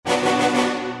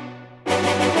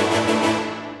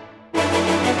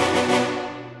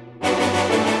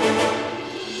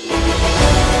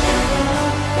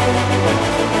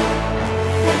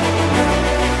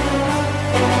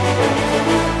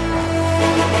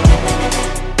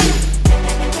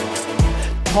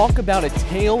talk about a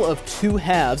tale of two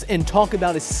halves and talk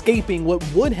about escaping what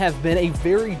would have been a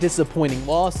very disappointing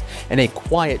loss and a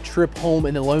quiet trip home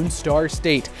in the Lone Star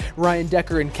State. Ryan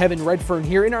Decker and Kevin Redfern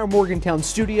here in our Morgantown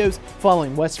studios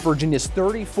following West Virginia's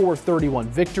 34-31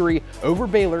 victory over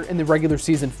Baylor in the regular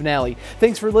season finale.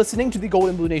 Thanks for listening to the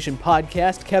Golden Blue Nation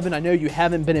podcast. Kevin, I know you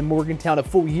haven't been in Morgantown a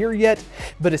full year yet,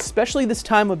 but especially this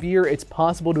time of year, it's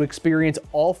possible to experience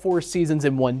all four seasons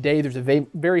in one day. There's a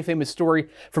very famous story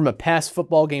from a past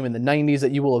football game in the 90s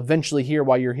that you will eventually hear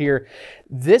while you're here.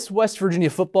 This West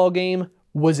Virginia football game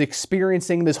was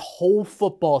experiencing this whole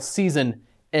football season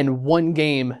in one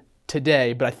game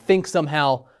today, but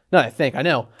I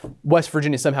know West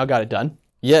Virginia somehow got it done.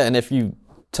 Yeah, and if you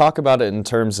talk about it in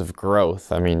terms of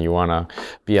growth, I mean, you want to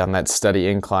be on that steady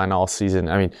incline all season.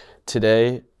 I mean,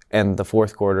 today and the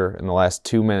fourth quarter and the last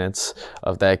 2 minutes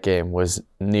of that game was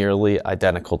nearly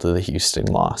identical to the Houston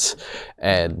loss.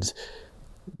 And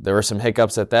there were some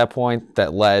hiccups at that point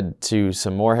that led to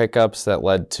some more hiccups that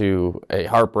led to a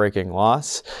heartbreaking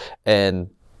loss. And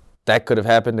that could have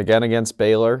happened again against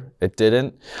Baylor. It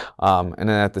didn't. And then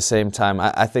at the same time,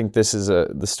 I think this is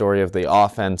the story of the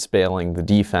offense bailing the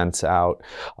defense out,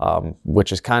 which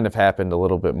has kind of happened a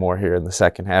little bit more here in the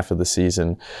second half of the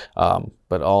season.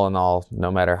 But all in all,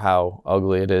 no matter how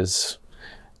ugly it is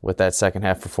with that second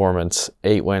half performance,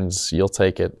 8 wins, you'll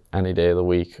take it any day of the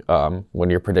week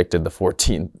when you're predicted to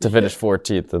finish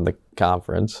 14th in the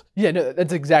conference. Yeah, no,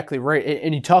 that's exactly right.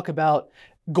 And you talk about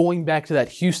going back to that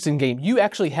Houston game, you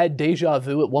actually had deja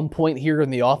vu at one point here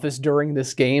in the office during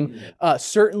this game.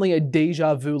 Certainly a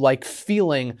deja vu-like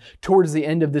feeling towards the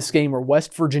end of this game where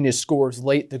West Virginia scores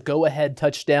late, the go-ahead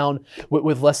touchdown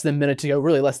with less than a minute to go,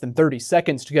 really less than 30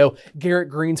 seconds to go. Garrett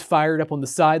Green's fired up on the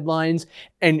sidelines.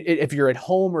 And if you're at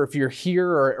home or if you're here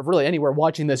or really anywhere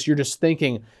watching this, you're just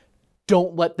thinking,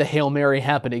 don't let the Hail Mary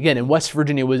happen again. And West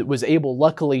Virginia was able,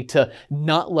 luckily, to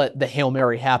not let the Hail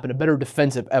Mary happen. A better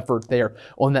defensive effort there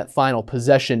on that final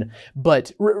possession.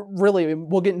 But really,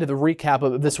 we'll get into the recap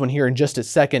of this one here in just a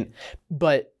second.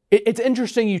 But it's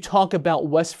interesting you talk about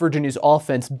West Virginia's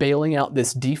offense bailing out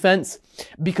this defense,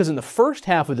 because in the first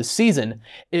half of the season,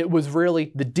 it was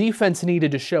really the defense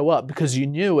needed to show up because you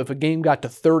knew if a game got to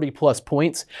 30-plus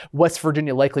points, West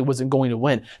Virginia likely wasn't going to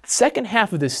win. The second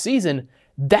half of this season,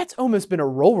 that's almost been a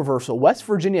role reversal. West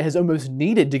Virginia has almost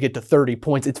needed to get to 30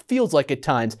 points, it feels like at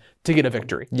times, to get a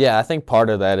victory. Yeah, I think part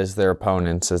of that is their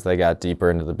opponents. As they got deeper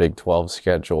into the Big 12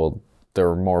 schedule, there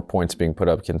were more points being put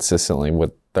up consistently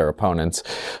with their opponents.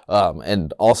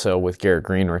 And also with Garrett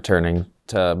Green returning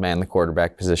to man the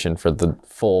quarterback position for the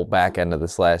full back end of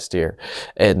this last year.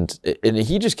 And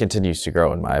he just continues to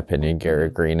grow, in my opinion,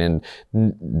 Garrett Green. And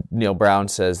Neal Brown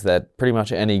says that pretty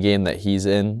much any game that he's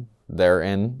in, they're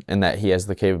in, and that he has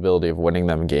the capability of winning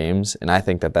them games. And I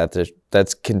think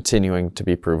that's continuing to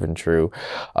be proven true.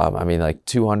 I mean, like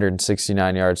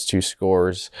 269 yards, 2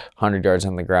 scores, 100 yards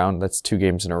on the ground. That's 2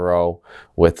 games in a row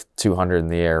with 200 in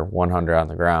the air, 100 on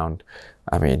the ground.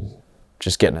 I mean,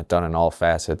 just getting it done in all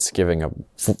facets, giving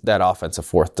that offense a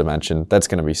fourth dimension. That's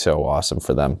going to be so awesome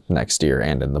for them next year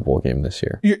and in the bowl game this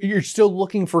year. You're still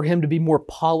looking for him to be more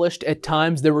polished at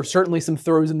times. There were certainly some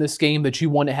throws in this game that you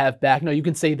want to have back. No, you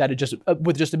can say that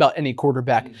with just about any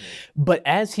quarterback. Mm-hmm. But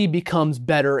as he becomes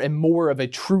better and more of a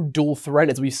true dual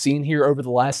threat, as we've seen here over the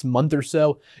last month or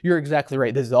so, you're exactly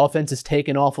right. This offense is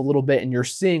taken off a little bit, and you're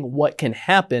seeing what can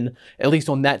happen, at least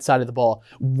on that side of the ball,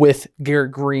 with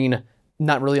Garrett Green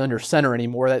not really under center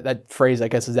anymore. That phrase, I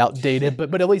guess, is outdated,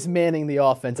 but at least manning the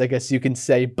offense, I guess you can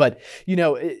say. But,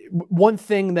 one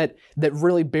thing that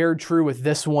really bared true with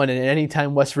this one, and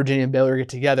anytime West Virginia and Baylor get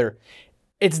together,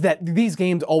 it's that these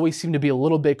games always seem to be a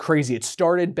little bit crazy. It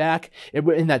started back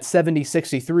in that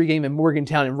 70-63 game in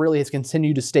Morgantown and really has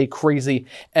continued to stay crazy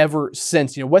ever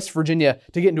since. West Virginia,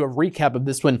 to get into a recap of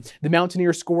this one, the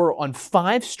Mountaineers score on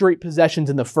 5 straight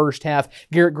possessions in the first half.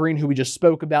 Garrett Green, who we just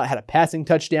spoke about, had a passing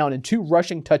touchdown and 2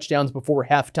 rushing touchdowns before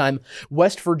halftime.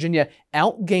 West Virginia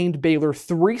outgained Baylor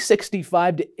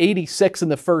 365-86 in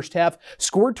the first half,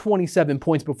 scored 27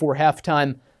 points before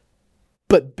halftime.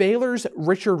 But Baylor's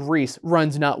Richard Reese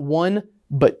runs not 1,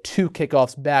 but 2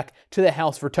 kickoffs back to the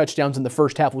house for touchdowns in the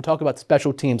first half. We'll talk about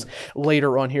special teams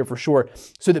later on here for sure.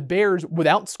 So the Bears,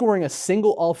 without scoring a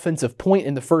single offensive point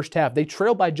in the first half, they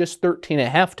trailed by just 13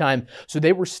 at halftime. So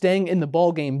they were staying in the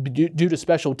ball game due to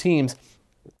special teams.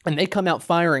 And they come out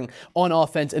firing on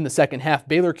offense in the second half.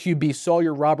 Baylor QB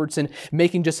Sawyer Robertson,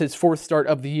 making just his 4th start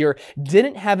of the year,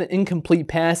 didn't have an incomplete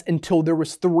pass until there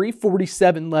was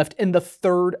 3:47 left in the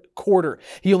 3rd quarter.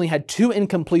 He only had 2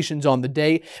 incompletions on the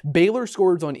day. Baylor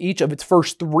scored on each of its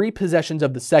first 3 possessions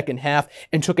of the second half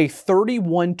and took a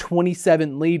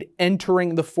 31-27 lead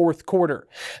entering the 4th quarter.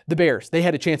 The Bears, they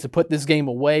had a chance to put this game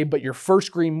away, but your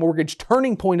First Green Mortgage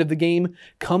turning point of the game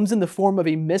comes in the form of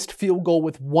a missed field goal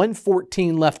with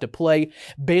 1:14 left to play.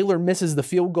 Baylor misses the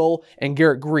field goal, and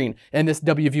Garrett Green and this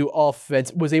WVU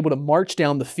offense was able to march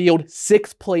down the field.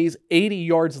 6 plays, 80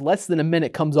 yards, less than a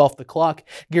minute comes off the clock.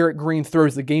 Garrett Green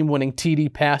throws the game-winning TD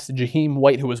pass to Jaheim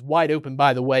White, who was wide open,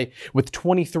 by the way, with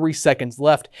 23 seconds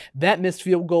left. That missed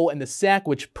field goal and the sack,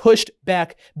 which pushed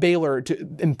back Baylor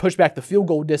and pushed back the field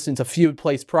goal distance a few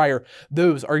plays prior,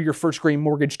 those are your First Green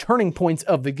Mortgage turning points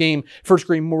of the game. First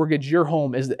Green Mortgage, your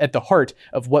home, is at the heart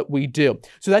of what we do.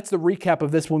 So that's the recap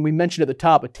of this one. We mentioned at the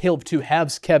top, a tale of 2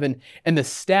 halves, Kevin, and the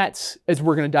stats, as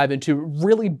we're going to dive into,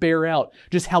 really bear out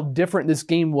just how different this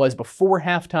game was before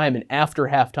halftime and after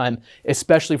halftime,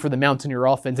 especially for the Mountaineer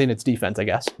offense and its defense, I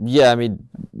guess. Yeah, I mean,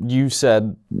 you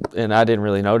said, and I didn't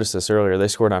really notice this earlier, they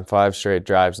scored on 5 straight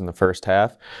drives in the first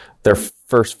half. Their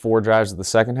first 4 drives of the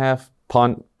second half,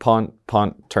 punt, punt,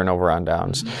 punt, turnover on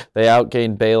downs. They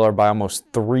outgained Baylor by almost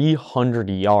 300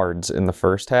 yards in the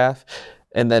first half.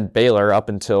 And then Baylor, up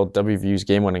until WVU's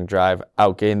game-winning drive,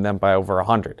 outgained them by over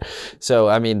 100. So,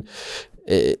 I mean,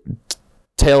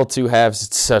 tale of 2 halves,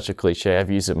 it's such a cliche. I've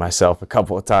used it myself a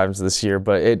couple of times this year,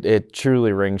 but it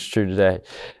truly rings true today.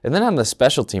 And then on the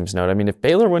special teams note, I mean, if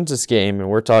Baylor wins this game, and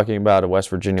we're talking about a West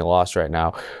Virginia loss right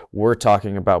now, we're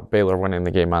talking about Baylor winning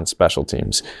the game on special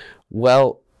teams.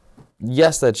 Well,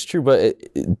 yes, that's true, but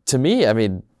to me, I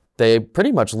mean, they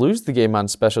pretty much lose the game on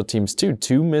special teams too.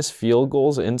 2 missed field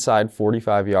goals inside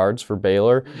 45 yards for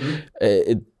Baylor.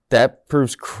 That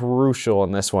proves crucial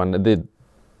in this one.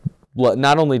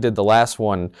 Not only did the last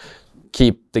one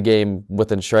keep the game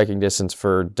within striking distance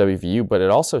for WVU, but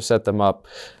it also set them up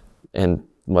in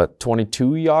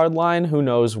 22-yard line. Who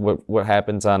knows what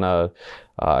happens on a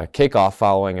kickoff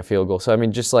following a field goal. So, I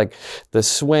mean, just like the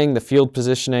swing, the field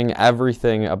positioning,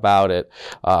 everything about it,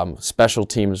 special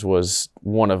teams was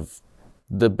one of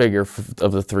the bigger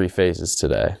of the 3 phases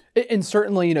today. And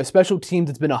certainly, special teams,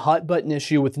 it's been a hot button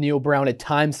issue with Neal Brown at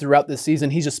times throughout the season.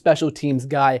 He's a special teams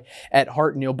guy at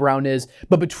heart, Neal Brown is.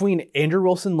 But between Andrew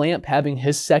Wilson-Lamp having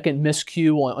his second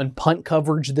miscue on punt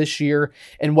coverage this year,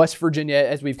 and West Virginia,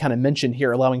 as we've kind of mentioned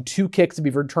here, allowing 2 kicks to be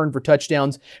returned for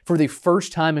touchdowns for the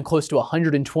first time in close to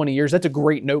 120 years. That's a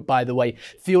great note, by the way.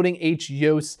 Fielding H.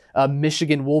 Yost,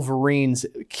 Michigan Wolverines,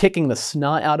 kicking the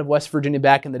snot out of West Virginia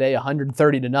back in the day,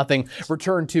 130-0.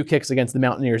 Returned 2 kicks against the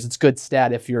Mountaineers. It's good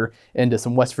stat if you're into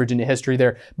some West Virginia history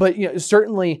there. But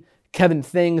certainly, Kevin,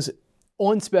 things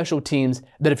on special teams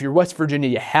that if you're West Virginia,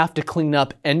 you have to clean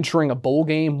up entering a bowl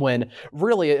game when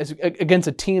really against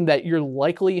a team that you're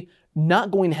likely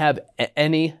not going to have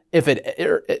any,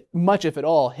 much if at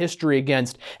all, history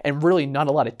against, and really not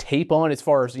a lot of tape on as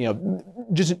far as,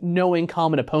 just knowing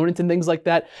common opponents and things like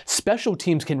that. Special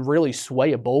teams can really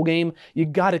sway a bowl game. You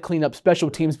got to clean up special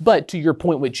teams. But to your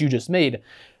point, which you just made,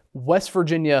 West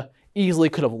Virginia easily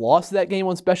could have lost that game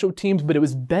on special teams, but it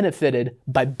was benefited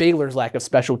by Baylor's lack of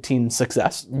special team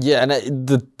success. Yeah, and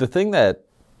the thing that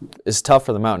is tough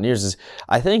for the Mountaineers is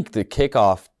I think the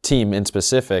kickoff team in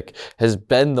specific has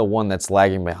been the one that's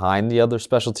lagging behind the other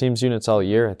special teams units all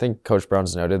year. I think Coach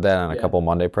Brown's noted that on a couple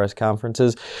Monday press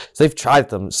conferences. So they've tried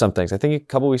some things. I think a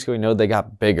couple weeks ago, they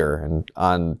got bigger, and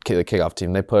on the kickoff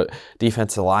team, they put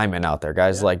defensive linemen out there,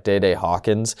 guys like Day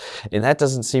Hawkins, and that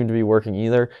doesn't seem to be working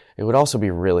either. It would also be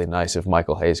really nice if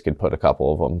Michael Hayes could put a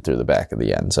couple of them through the back of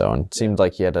the end zone. It seemed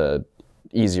like he had a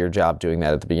easier job doing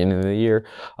that at the beginning of the year.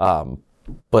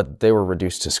 But they were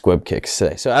reduced to squib kicks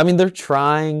today. So, I mean, they're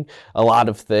trying a lot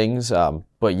of things.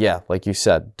 But, yeah, like you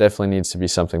said, definitely needs to be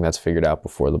something that's figured out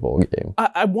before the bowl game.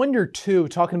 I wonder, too,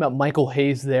 talking about Michael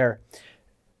Hayes there,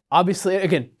 obviously,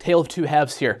 again, tale of 2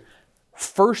 halves here.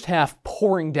 First half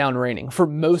pouring down raining for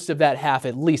most of that half,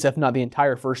 at least, if not the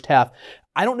entire first half.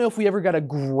 I don't know if we ever got a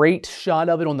great shot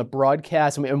of it on the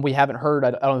broadcast, and we haven't heard,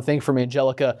 I don't think, from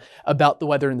Angelica about the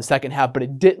weather in the second half, but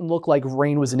it didn't look like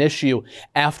rain was an issue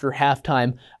after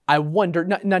halftime. I wonder,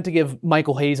 not to give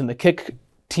Michael Hayes and the kick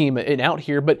team an out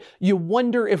here, but you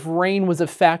wonder if rain was a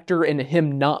factor in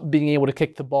him not being able to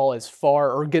kick the ball as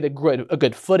far or get a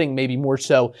good footing, maybe more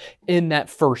so, in that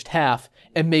first half.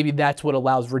 And maybe that's what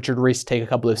allows Richard Reese to take a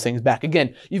couple of those things back.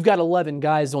 Again, you've got 11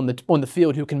 guys on the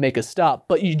field who can make a stop,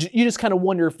 but you just kind of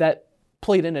wonder if that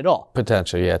played in at all.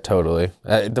 Potentially, yeah, totally.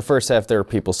 The first half, there were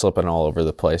people slipping all over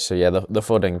the place. So, yeah, the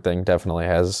footing thing definitely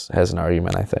has an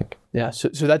argument, I think. Yeah, so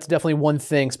that's definitely one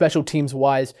thing. Special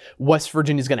teams-wise, West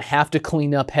Virginia's going to have to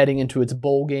clean up heading into its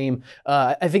bowl game.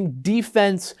 I think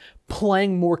defense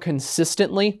playing more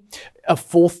consistently, a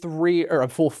full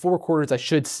 4 quarters, I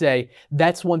should say.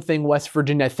 That's one thing West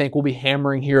Virginia, I think, will be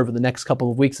hammering here over the next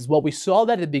couple of weeks as well. We saw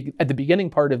that at the beginning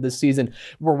part of this season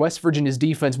where West Virginia's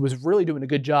defense was really doing a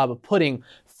good job of putting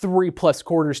 3+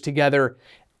 quarters together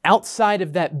outside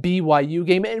of that BYU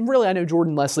game. And really, I know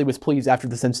Jordan Leslie was pleased after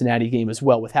the Cincinnati game as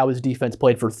well with how his defense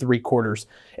played for 3 quarters,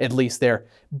 at least there.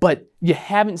 But you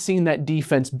haven't seen that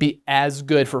defense be as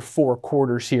good for 4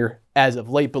 quarters here as of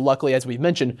late. But luckily, as we've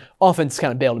mentioned, offense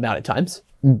kind of bailed him out at times.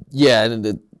 Yeah,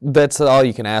 and that's all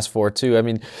you can ask for, too. I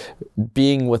mean,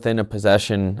 being within a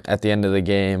possession at the end of the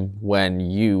game when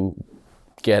you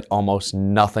get almost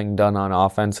nothing done on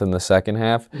offense in the second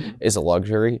half is a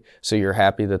luxury. So you're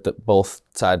happy that both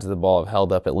sides of the ball have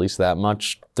held up at least that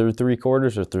much through 3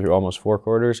 quarters or through almost 4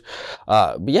 quarters.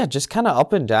 But yeah, just kind of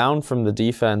up and down from the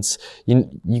defense.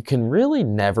 You can really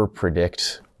never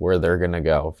predict where they're going to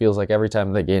go. It feels like every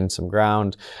time they gain some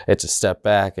ground, it's a step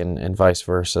back and vice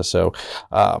versa. So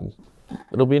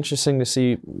it'll be interesting to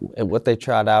see what they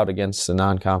trot out against a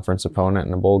non-conference opponent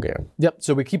in a bowl game. Yep,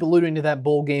 so we keep alluding to that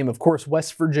bowl game. Of course,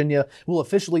 West Virginia will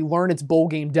officially learn its bowl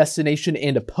game destination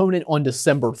and opponent on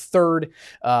December 3rd.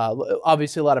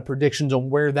 Obviously, a lot of predictions on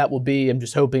where that will be. I'm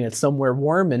just hoping it's somewhere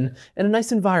warm and a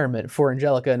nice environment for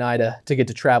Angelica and I to get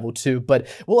to travel to. But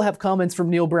we'll have comments from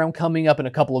Neal Brown coming up in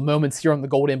a couple of moments here on the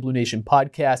Gold and Blue Nation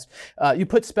podcast. You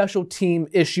put special team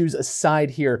issues aside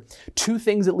here. 2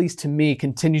 things, at least to me,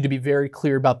 continue to be very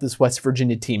clear about this West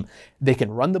Virginia team. They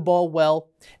can run the ball well,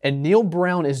 and Neal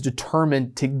Brown is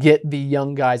determined to get the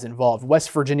young guys involved. West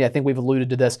Virginia, I think we've alluded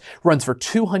to this, runs for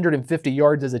 250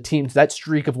 yards as a team. So that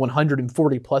streak of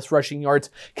 140+ rushing yards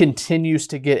continues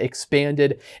to get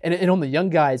expanded. And on the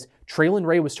young guys, Traylon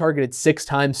Ray was targeted 6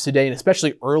 times today, and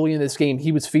especially early in this game,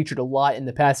 he was featured a lot in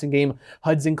the passing game.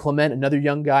 Hudson Clement, another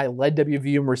young guy, led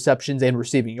WVU in receptions and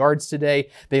receiving yards today.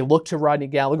 They looked to Rodney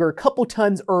Gallagher a couple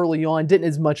times early on, didn't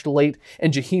as much late,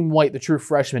 and Jaheim White, the true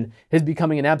freshman, is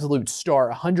becoming an absolute star.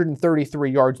 133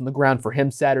 yards on the ground for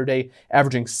him Saturday,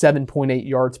 averaging 7.8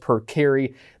 yards per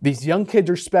carry. These young kids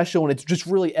are special, and it's just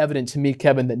really evident to me,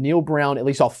 Kevin, that Neal Brown, at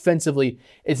least offensively,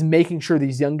 is making sure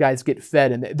these young guys get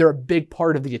fed, and they're a big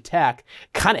part of the attack.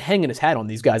 Kind of hanging his hat on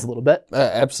these guys a little bit.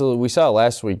 Absolutely. We saw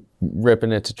last week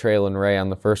ripping it to Traylon Ray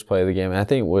on the first play of the game. And I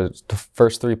think it was the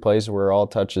first 3 plays were all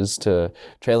touches to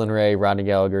Traylon Ray, Rodney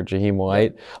Gallagher, Jaheim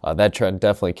White. That trend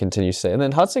definitely continues to stay. And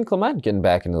then Hudson Clement getting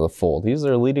back into the fold. He's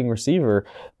their leading receiver,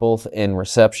 both in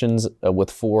receptions with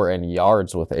 4 and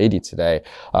yards with 80 today.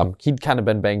 He'd kind of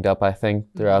been banged up, I think,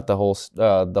 throughout the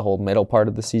whole middle part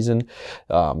of the season.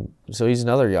 So he's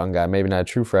another young guy, maybe not a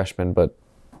true freshman, but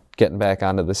getting back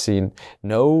onto the scene.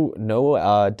 No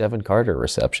Devin Carter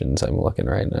receptions I'm looking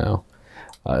right now,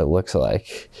 it looks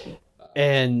like.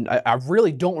 And I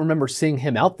really don't remember seeing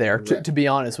him out there, to be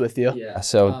honest with you. Yeah,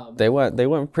 so they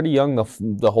went pretty young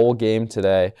the whole game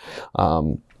today.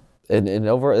 And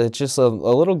over, it's just a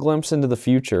little glimpse into the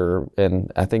future,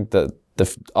 and I think the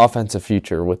offensive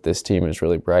future with this team is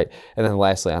really bright. And then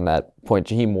lastly on that point,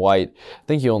 Jaheim White, I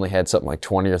think he only had something like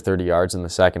 20 or 30 yards in the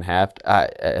second half.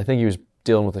 I think he was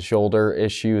dealing with a shoulder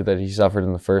issue that he suffered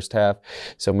in the first half,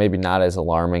 so maybe not as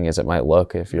alarming as it might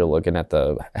look if you're looking at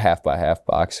the half-by-half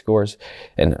box scores.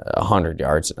 And 100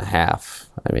 yards and a half,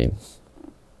 I mean,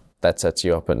 that sets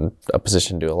you up in a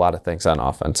position to do a lot of things on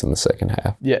offense in the second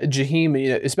half. Yeah, Jaheim,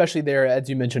 especially there, as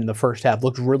you mentioned in the first half,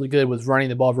 looked really good, was running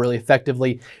the ball really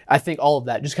effectively. I think all of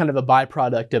that, just kind of a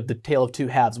byproduct of the tale of 2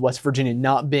 halves, West Virginia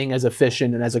not being as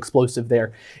efficient and as explosive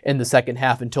there in the second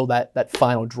half until that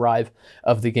final drive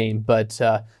of the game. But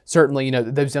certainly,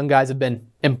 those young guys have been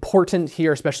important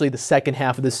here, especially the second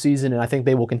half of the season, and I think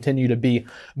they will continue to be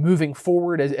moving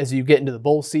forward as you get into the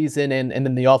bowl season and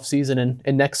then the off season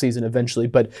and next season eventually.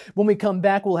 But when we come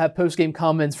back, we'll have post-game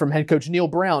comments from head coach Neal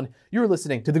Brown. You're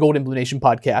listening to the Gold and Blue Nation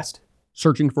podcast.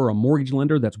 Searching for a mortgage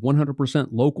lender that's 100%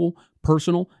 local,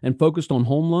 personal, and focused on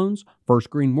home loans? First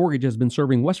Green Mortgage has been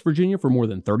serving West Virginia for more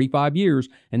than 35 years,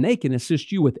 and they can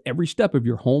assist you with every step of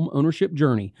your home ownership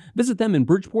journey. Visit them in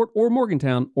Bridgeport or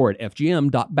Morgantown or at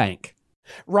fgm.bank.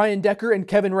 Ryan Decker and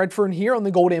Kevin Redfern here on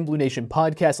the Gold and Blue Nation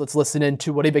podcast. Let's listen in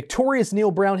to what a victorious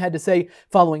Neal Brown had to say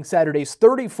following Saturday's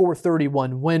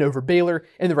 34-31 win over Baylor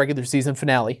in the regular season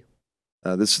finale.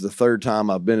 This is the 3rd time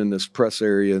I've been in this press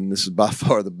area, and this is by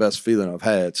far the best feeling I've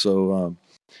had. So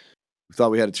we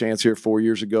thought we had a chance here 4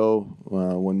 years ago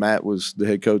when Matt was the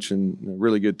head coach and a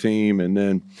really good team, and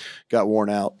then got worn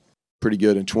out. pretty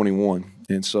good in 21.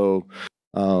 And so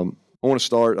I want to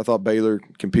start. I thought Baylor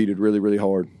competed really, really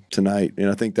hard tonight, and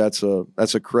I think that's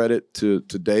a credit to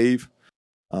Dave.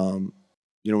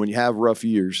 When you have rough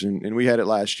years, and we had it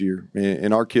last year,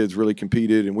 and our kids really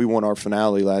competed, and we won our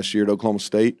finale last year at Oklahoma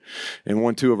State and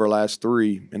won 2 of our last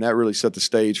 3, and that really set the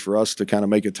stage for us to kind of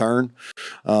make a turn,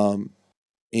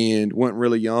 and went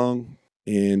really young,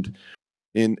 and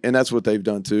that's what they've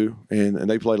done too, and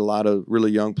they played a lot of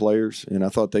really young players, and I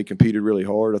thought they competed really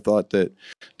hard. I thought that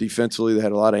defensively they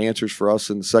had a lot of answers for us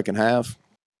in the second half,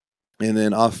 and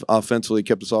then offensively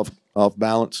kept us off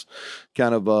balance,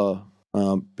 kind of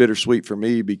bittersweet for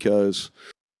me because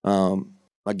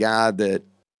a guy that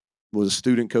was a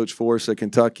student coach for us at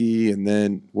Kentucky and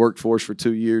then worked for us for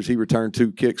 2 years, he returned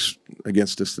 2 kicks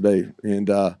against us today. And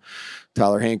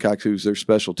Tyler Hancock, who's their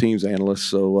special teams analyst,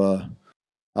 so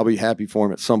I'll be happy for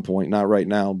him at some point, not right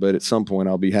now, but at some point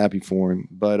I'll be happy for him.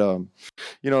 But,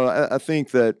 I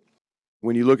think that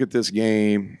when you look at this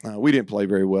game, we didn't play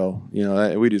very well.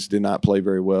 We just did not play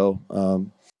very well.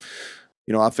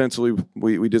 Offensively,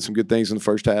 we did some good things in the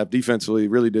first half. Defensively,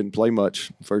 really didn't play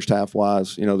much first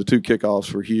half-wise. The 2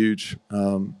 kickoffs were huge.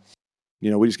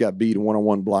 We just got beat in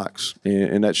one-on-one blocks,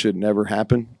 and that should never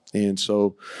happen. And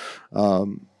so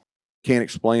can't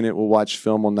explain it. We'll watch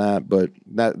film on that, but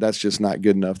that's just not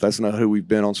good enough. That's not who we've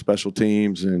been on special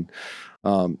teams, and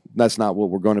that's not what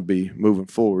we're going to be moving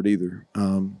forward either.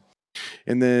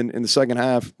 And then in the second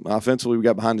half, offensively, we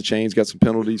got behind the chains, got some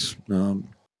penalties.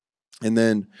 And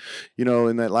then,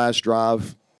 in that last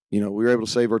drive, we were able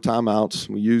to save our timeouts.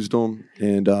 We used them,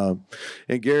 and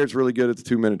Garrett's really good at the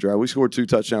 2-minute drive. We scored 2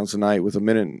 touchdowns tonight with a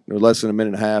minute or less than a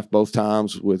minute and a half both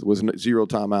times with 0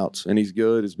 timeouts, and he's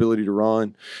good. His ability to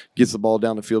run, gets the ball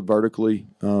down the field vertically.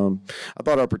 I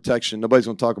thought our protection, nobody's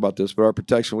going to talk about this, but our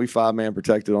protection, we 5-man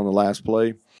protected on the last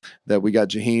play that we got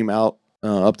Jaheim out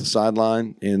up the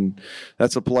sideline, and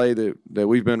that's a play that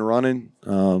we've been running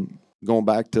going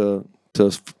back to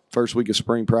first week of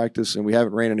spring practice, and we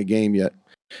haven't ran in a game yet.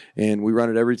 And we run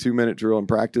it every 2-minute drill in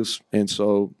practice. And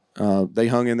so they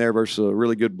hung in there versus a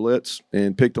really good blitz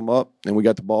and picked them up, and we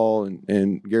got the ball,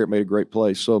 and Garrett made a great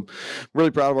play. So I'm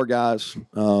really proud of our guys.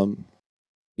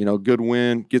 Good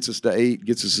win, gets us to 8,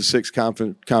 gets us to 6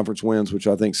 conference wins, which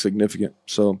I think is significant.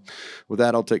 So with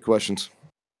that, I'll take questions.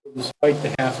 Despite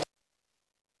the half,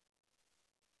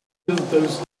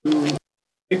 those who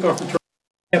kickoff return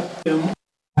kept them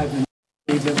alive.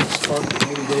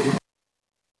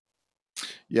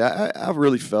 Yeah, I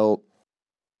really felt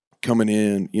coming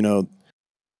in,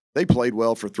 they played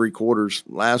well for 3 quarters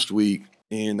last week,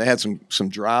 and they had some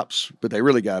drops, but they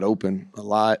really got open a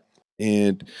lot.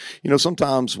 And,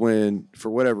 sometimes when, for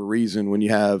whatever reason, when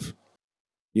you have,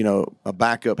 a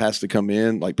backup has to come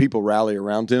in, like people rally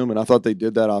around him, and I thought they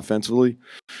did that offensively.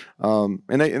 And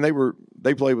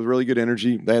they played with really good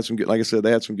energy. They had some good, like I said,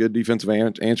 they had some good defensive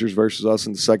answers versus us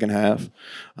in the second half.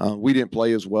 We didn't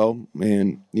play as well,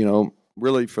 and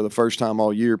really for the first time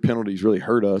all year, penalties really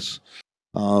hurt us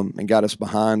and got us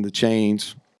behind the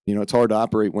chains. It's hard to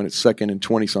operate when it's 2nd and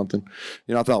 20-something.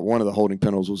 I thought one of the holding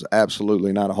penalties was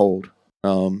absolutely not a hold.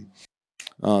 The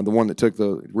one that took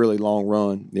the really long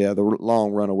run, the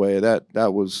long run away,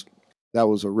 that was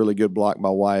a really good block by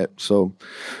Wyatt. So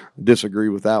disagree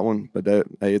with that one, but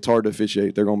it's hard to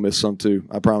officiate. They're going to miss some too.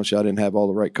 I promise you I didn't have all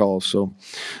the right calls. So,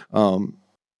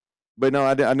 but no,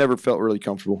 I never felt really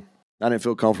comfortable. I didn't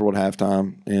feel comfortable at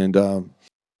halftime, and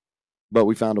but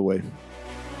we found a way.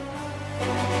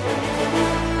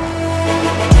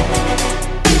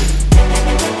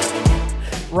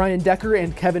 Ryan Decker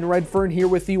and Kevin Redfern here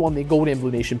with you on the Gold and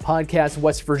Blue Nation podcast.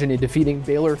 West Virginia defeating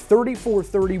Baylor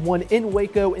 34-31 in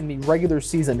Waco in the regular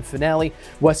season finale.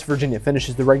 West Virginia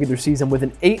finishes the regular season with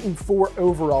an 8-4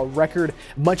 overall record,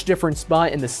 much different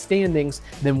spot in the standings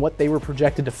than what they were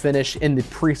projected to finish in the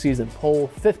preseason poll.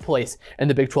 5th place in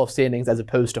the Big 12 standings as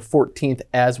opposed to 14th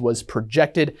as was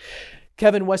projected.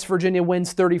 Kevin, West Virginia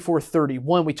wins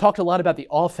 34-31. We talked a lot about the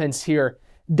offense here.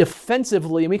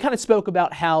 Defensively, and we kind of spoke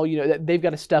about how that they've got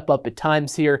to step up at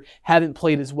times here, haven't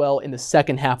played as well in the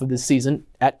second half of the season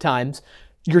at times.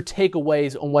 Your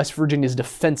takeaways on West Virginia's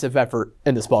defensive effort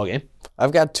in this ballgame?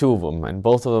 I've got 2 of them, and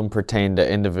both of them pertain to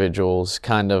individuals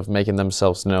kind of making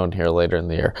themselves known here later in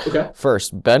the year. Okay.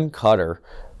 First, Ben Cutter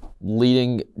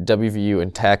leading WVU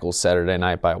in tackles Saturday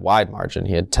night by a wide margin.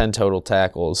 He had 10 total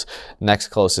tackles. Next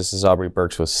closest is Aubrey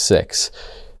Burks with 6.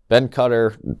 Ben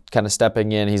Cutter kind of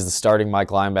stepping in. He's the starting Mike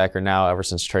linebacker now ever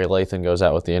since Trey Lathan goes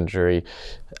out with the injury.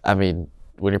 I mean,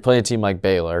 when you're playing a team like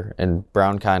Baylor, and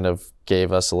Brown kind of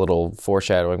gave us a little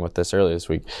foreshadowing with this earlier this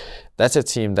week, that's a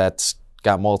team that's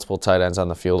got multiple tight ends on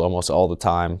the field almost all the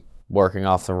time, working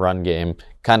off the run game,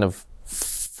 kind of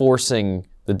forcing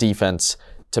the defense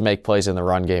to make plays in the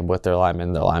run game with their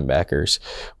linemen, their linebackers.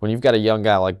 When you've got a young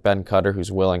guy like Ben Cutter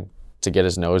who's willing to get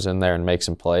his nose in there and make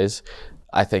some plays,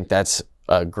 I think that's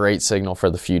a great signal for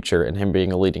the future, and him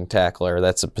being a leading tackler.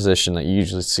 That's a position that you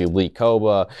usually see Lee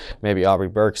Koba, maybe Aubrey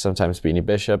Burke, sometimes Beanie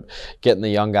Bishop. Getting the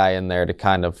young guy in there to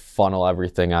kind of funnel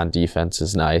everything on defense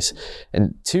is nice.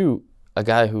 And two, a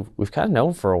guy who we've kind of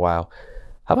known for a while.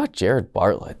 How about Jared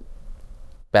Bartlett?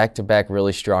 Back-to-back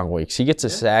really strong weeks. He gets a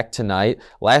sack tonight.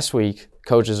 Last week,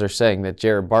 coaches are saying that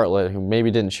Jared Bartlett, who maybe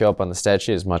didn't show up on the stat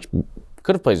sheet as much,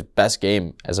 could have played his best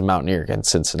game as a Mountaineer against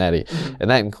Cincinnati. And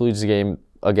that includes the game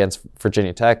against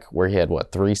Virginia Tech, where he had,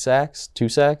 3 sacks, 2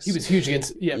 sacks? He was huge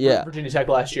against Virginia Tech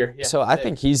last year. Yeah. So I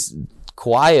think he's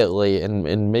quietly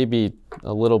and maybe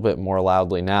a little bit more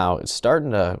loudly now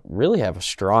starting to really have a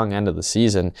strong end of the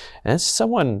season. And it's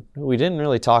someone who we didn't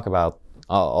really talk about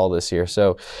all this year.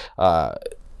 So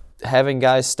having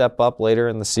guys step up later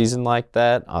in the season like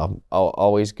that,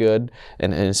 always good,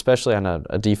 and especially on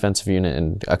a defensive unit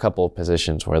in a couple of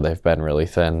positions where they've been really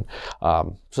thin.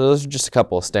 So those are just a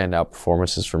couple of standout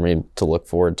performances for me to look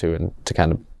forward to and to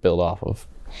kind of build off of.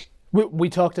 We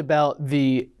talked about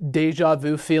the deja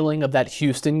vu feeling of that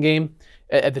Houston game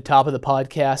at the top of the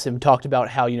podcast, and talked about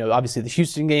how, obviously the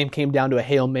Houston game came down to a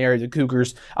Hail Mary. The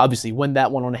Cougars obviously win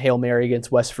that one on a Hail Mary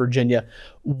against West Virginia.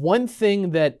 One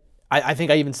thing that I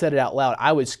think I even said it out loud,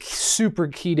 I was super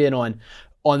keyed in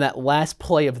on that last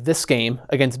play of this game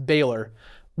against Baylor,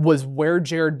 was where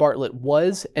Jared Bartlett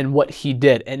was and what he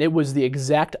did. And it was the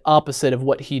exact opposite of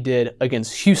what he did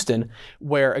against Houston,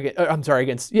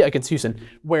 against Houston,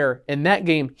 where in that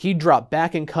game he dropped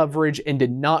back in coverage and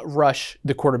did not rush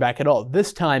the quarterback at all.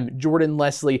 This time, Jordan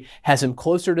Leslie has him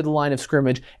closer to the line of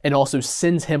scrimmage and also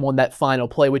sends him on that final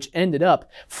play, which ended up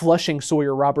flushing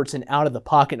Sawyer Robertson out of the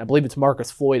pocket. And I believe it's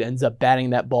Marcus Floyd ends up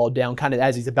batting that ball down kind of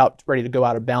as he's about ready to go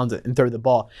out of bounds and throw the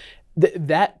ball.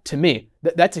 That, to me,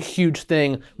 that's a huge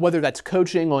thing, whether that's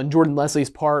coaching on Jordan Leslie's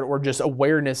part or just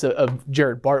awareness of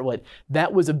Jared Bartlett.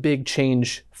 That was a big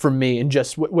change for me in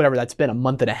just whatever that's been, a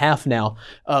month and a half now,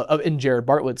 in Jared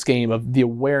Bartlett's game, of the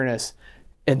awareness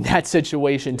in that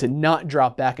situation to not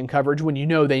drop back in coverage when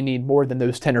they need more than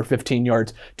those 10 or 15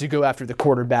 yards to go after the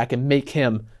quarterback and make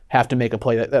him have to make a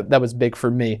play. That was big for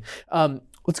me.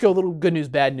 Let's go a little good news,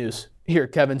 bad news here,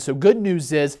 Kevin. So good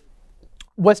news is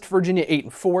West Virginia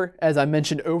 8-4, as I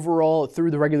mentioned, overall through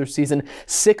the regular season,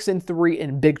 6-3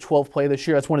 in Big 12 play this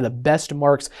year. That's one of the best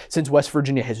marks since West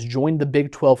Virginia has joined the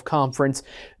Big 12 conference.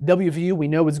 WVU, we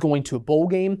know, is going to a bowl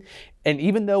game, and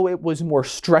even though it was more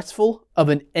stressful of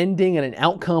an ending and an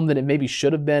outcome than it maybe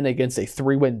should have been against a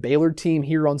 3-win Baylor team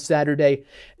here on Saturday,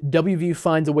 WVU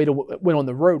finds a way to win on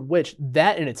the road, which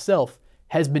that in itself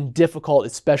has been difficult,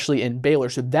 especially in Baylor.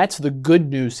 So that's the good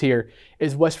news here,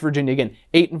 is West Virginia, again,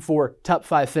 8-4, top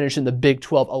 5 finish in the Big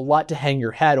 12. A lot to hang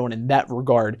your hat on in that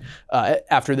regard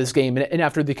after this game and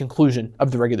after the conclusion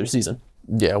of the regular season.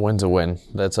 Yeah, win's a win.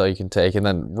 That's all you can take. And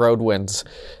then road wins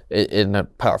in a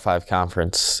Power 5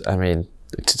 conference, I mean,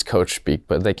 it's coach speak,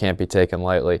 but they can't be taken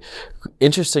lightly.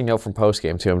 Interesting note from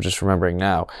postgame, too, I'm just remembering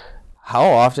now. How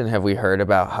often have we heard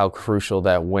about how crucial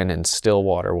that win in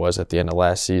Stillwater was at the end of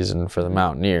last season for the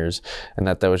Mountaineers, and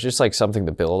that was just like something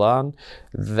to build on?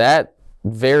 That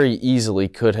very easily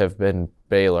could have been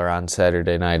Baylor on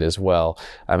Saturday night as well.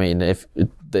 I mean,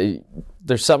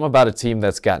 there's something about a team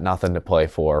that's got nothing to play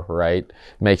for, right?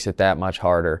 Makes it that much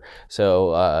harder.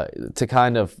 So to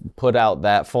kind of put out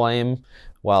that flame,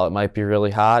 while it might be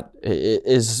really hot, it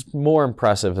is more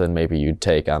impressive than maybe you'd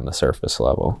take on the surface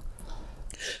level.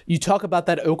 You talk about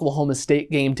that Oklahoma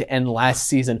State game to end last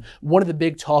season. One of the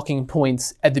big talking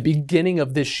points at the beginning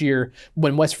of this year,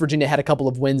 when West Virginia had a couple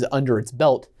of wins under its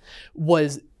belt,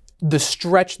 was the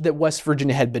stretch that West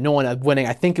Virginia had been on of winning.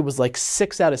 I think it was like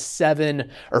 6 out of 7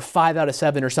 or 5 out of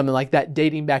 7 or something like that,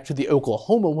 dating back to the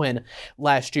Oklahoma win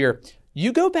last year.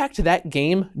 You go back to that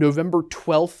game, November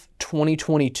 12th,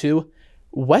 2022,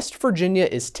 West Virginia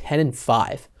is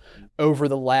 10-5 over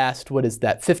the last,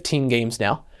 15 games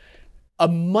now. A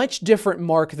much different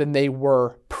mark than they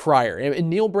were prior. And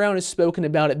Neal Brown has spoken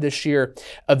about it this year,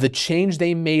 of the change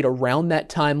they made around that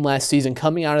time last season,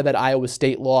 coming out of that Iowa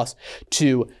State loss,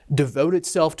 to devote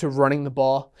itself to running the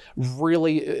ball,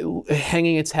 really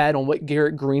hanging its hat on what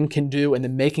Garrett Green can do, and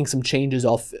then making some changes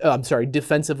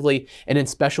defensively and in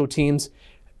special teams.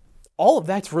 All of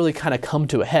that's really kind of come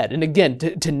to a head. And again,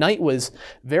 tonight was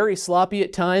very sloppy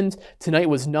at times. Tonight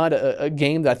was not a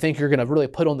game that I think you're going to really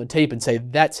put on the tape and say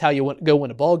that's how you go win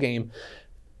a ball game.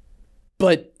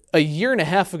 But a year and a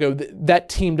half ago, that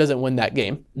team doesn't win that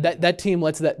game. That team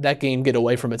lets that game get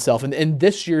away from itself. And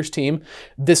this year's team,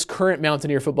 this current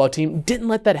Mountaineer football team, didn't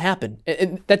let that happen.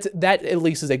 And that at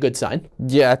least is a good sign.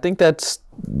 Yeah, I think that's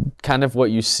kind of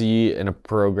what you see in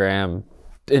programs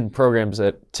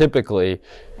that typically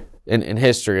in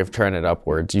history have trended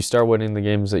upwards. You start winning the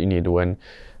games that you need to win.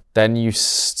 Then you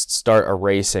start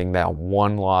erasing that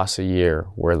one loss a year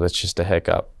where that's just a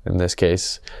hiccup. In this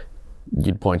case,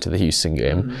 you'd point to the Houston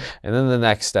game. Mm-hmm. And then the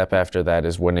next step after that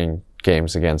is winning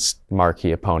games against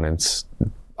marquee opponents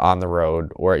on the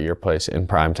road or at your place in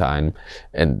prime time.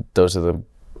 And those are the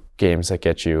games that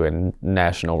get you in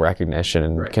national recognition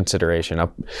and consideration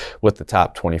up with the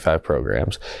top 25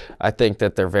 programs. I think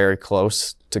that they're very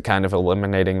close to kind of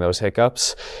eliminating those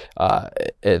hiccups.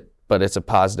 But it's a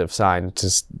positive sign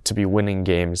to be winning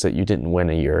games that you didn't win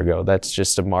a year ago. That's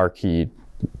just a marquee,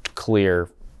 clear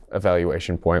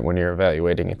evaluation point when you're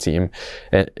evaluating a team.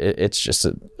 It's just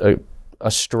a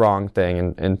strong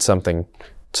thing and something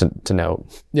to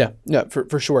note. Yeah,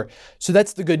 for sure. So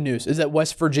that's the good news, is that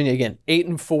West Virginia, again,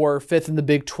 8-4, fifth in the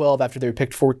Big 12 after they were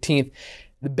picked 14th.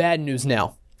 The bad news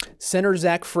now. Center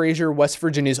Zach Frazier, West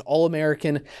Virginia's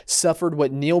All-American, suffered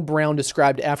what Neal Brown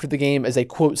described after the game as a,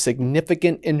 quote,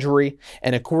 significant injury,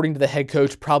 and according to the head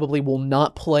coach, probably will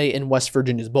not play in West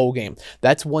Virginia's bowl game.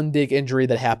 That's one big injury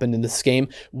that happened in this game.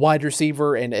 Wide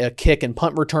receiver and a kick and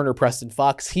punt returner Preston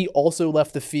Fox, he also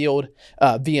left the field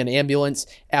via an ambulance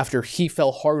after he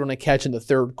fell hard on a catch in the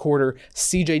third quarter.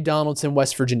 CJ Donaldson,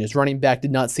 West Virginia's running back,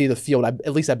 did not see the field,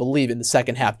 at least I believe, in the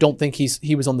second half. Don't think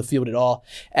he was on the field at all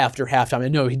after halftime. I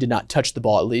know he did not touch the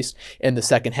ball, at least, in the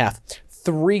second half.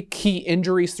 Three key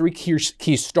injuries, three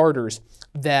key starters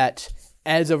that,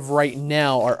 as of right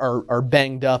now, are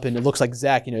banged up, and it looks like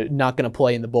Zach, not going to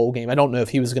play in the bowl game. I don't know if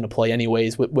he was going to play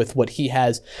anyways with what he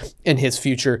has in his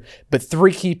future, but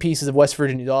three key pieces of West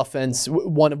Virginia's offense,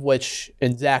 one of which,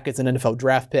 and Zach is an NFL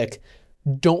draft pick,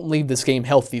 don't leave this game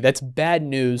healthy. That's bad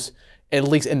news, at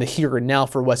least in the here and now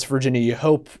for West Virginia. You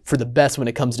hope for the best when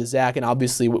it comes to Zach, and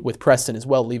obviously with Preston as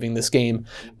well leaving this game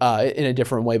in a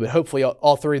different way. But hopefully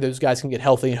all three of those guys can get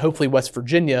healthy, and hopefully West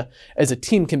Virginia as a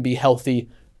team can be healthy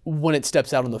when it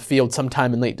steps out on the field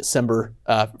sometime in late December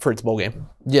for its bowl game.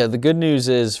 Yeah, the good news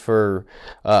is for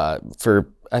I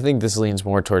think this leans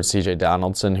more towards CJ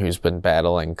Donaldson, who's been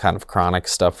battling kind of chronic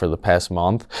stuff for the past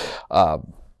month.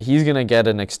 He's going to get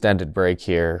an extended break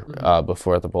here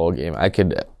before the bowl game. I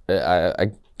can't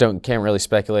really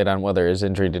speculate on whether his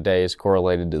injury today is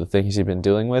correlated to the things he's been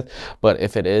dealing with, but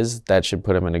if it is, that should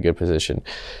put him in a good position.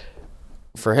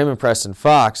 For him and Preston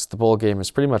Fox, the bowl game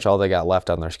is pretty much all they got left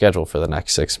on their schedule for the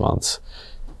next 6 months.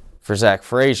 For Zach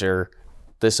Frazier,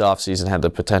 this offseason had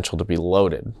the potential to be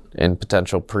loaded in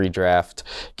potential pre-draft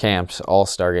camps,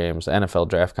 all-star games, NFL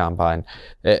draft combine.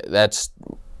 That's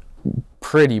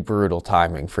pretty brutal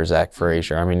timing for Zach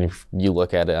Frazier. I mean, if you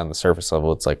look at it on the surface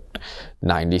level, it's like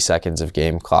 90 seconds of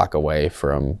game clock away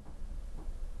from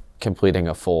completing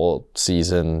a full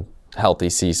season,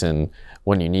 healthy season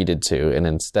when you needed to, and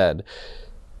instead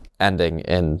ending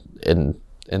in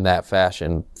that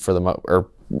fashion or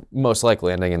most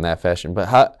likely ending in that fashion. But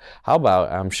how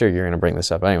about, I'm sure you're going to bring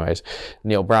this up anyways,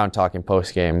 Neal Brown talking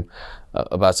post-game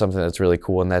about something that's really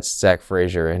cool, and that's Zach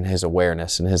Frazier and his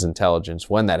awareness and his intelligence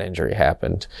when that injury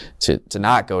happened, to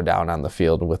not go down on the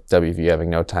field with WVU having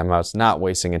no timeouts, not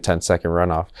wasting a 10-second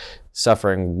runoff,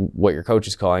 suffering what your coach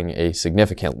is calling a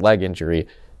significant leg injury,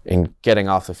 and getting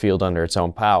off the field under its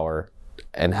own power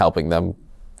and helping them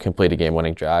complete a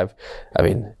game-winning drive. I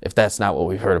mean, if that's not what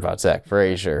we've heard about Zach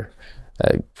Frazier,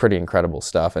 pretty incredible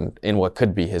stuff, and in what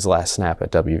could be his last snap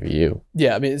at WVU.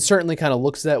 Yeah, I mean, it certainly kind of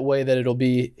looks that way, that it'll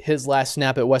be his last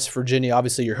snap at West Virginia.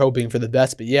 Obviously, you're hoping for the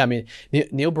best, but yeah, I mean,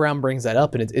 Neal Brown brings that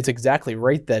up, and it's exactly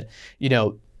right that,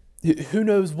 who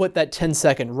knows what that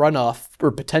 10-second runoff or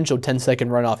potential 10-second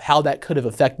runoff, how that could have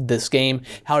affected this game.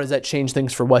 How does that change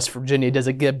things for West Virginia? Does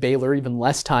it give Baylor even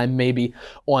less time maybe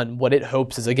on what it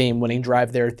hopes is a game-winning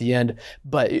drive there at the end?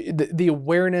 But the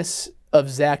awareness of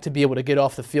Zach to be able to get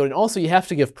off the field. And also you have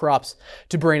to give props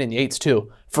to Brandon Yates too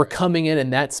for coming in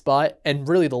that spot, and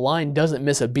really the line doesn't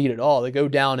miss a beat at all. They go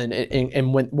down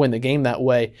and win the game that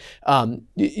way.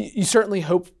 You certainly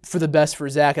hope for the best for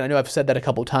Zach, and I know I've said that a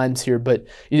couple times here, but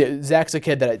Zach's a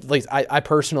kid that at least I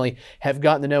personally have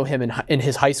gotten to know him in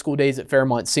his high school days at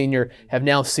Fairmont Senior, have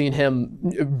now seen him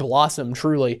blossom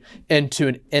truly into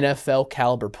an NFL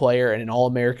caliber player and an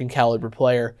All-American caliber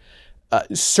player.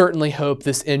 Certainly hope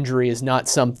this injury is not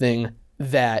something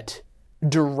that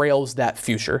derails that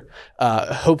future.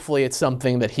 Hopefully it's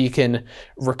something that he can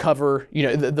recover.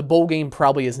 The bowl game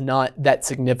probably is not that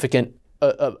significant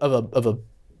of a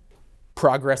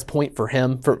progress point for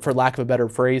him, for lack of a better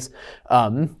phrase.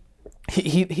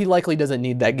 He likely doesn't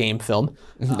need that game film.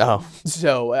 No.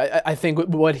 So I think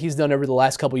what he's done over the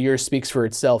last couple of years speaks for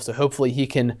itself. So hopefully he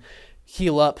can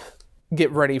heal up,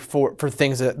 get ready for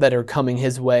things that are coming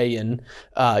his way, and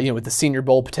with the Senior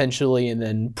Bowl potentially, and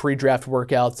then pre-draft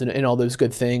workouts and all those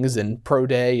good things, and pro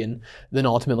day, and then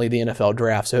ultimately the NFL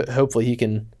draft. So hopefully he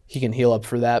can heal up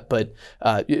for that. But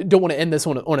don't want to end this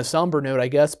on a somber note, I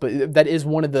guess. But that is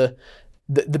one of the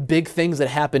big things that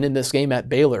happened in this game at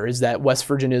Baylor, is that West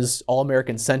Virginia's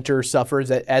All-American center suffers,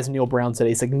 as Neal Brown said,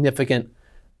 a significant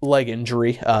leg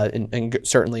injury, and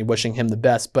certainly wishing him the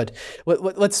best. But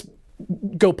let's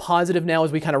go positive now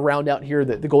as we kind of round out here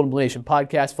the Golden Blue Nation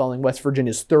podcast following West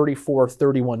Virginia's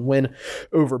 34-31 win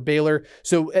over Baylor.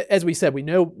 So as we said, we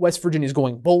know West Virginia's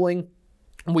going bowling.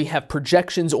 We have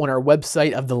projections on our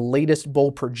website of the latest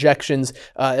bowl projections,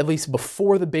 at least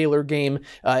before the Baylor game.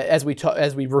 As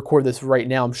we record this right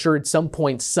now, I'm sure at some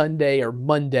point Sunday or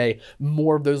Monday,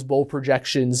 more of those bowl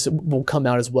projections will come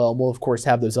out as well. And we'll, of course,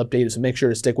 have those updated, so make sure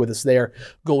to stick with us there,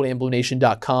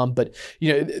 goldandbluenation.com. But,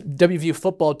 WVU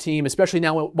football team, especially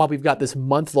now while we've got this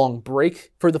month-long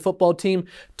break for the football team,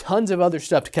 tons of other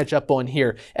stuff to catch up on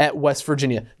here at West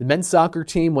Virginia. The men's soccer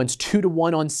team wins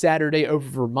 2-1 on Saturday over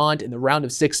Vermont in the round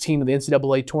of 16 of the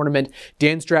NCAA tournament.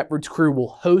 Dan Stratford's crew will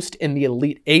host in the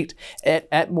Elite Eight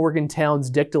at Morgantown's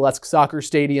Dick Dalesk Soccer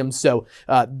Stadium. So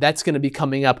that's going to be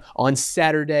coming up on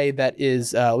Saturday. That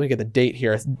is, let me get the date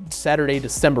here, Saturday,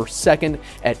 December 2nd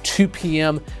at 2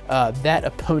 p.m. That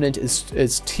opponent is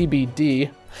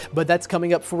TBD. But that's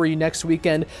coming up for you next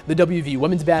weekend. The WVU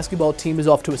women's basketball team is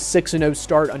off to a 6-0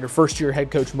 start under first-year head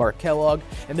coach Mark Kellogg,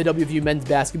 and the WVU men's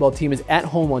basketball team is at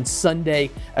home on Sunday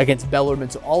against Bellarmine.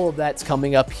 So all of that's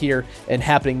coming up here and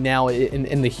happening now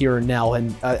in the here and now.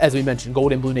 And as we mentioned,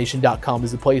 goldandbluenation.com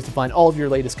is the place to find all of your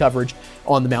latest coverage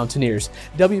on the Mountaineers.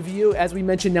 WVU, as we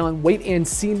mentioned, now in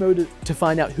wait-and-see mode to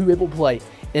find out who it will play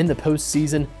in the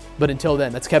postseason. But until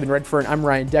then, that's Kevin Redfern. I'm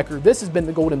Ryan Decker. This has been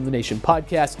the Golden Blue Nation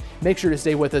podcast. Make sure to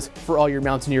stay with us for all your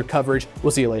Mountaineer coverage.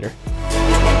 We'll see you later.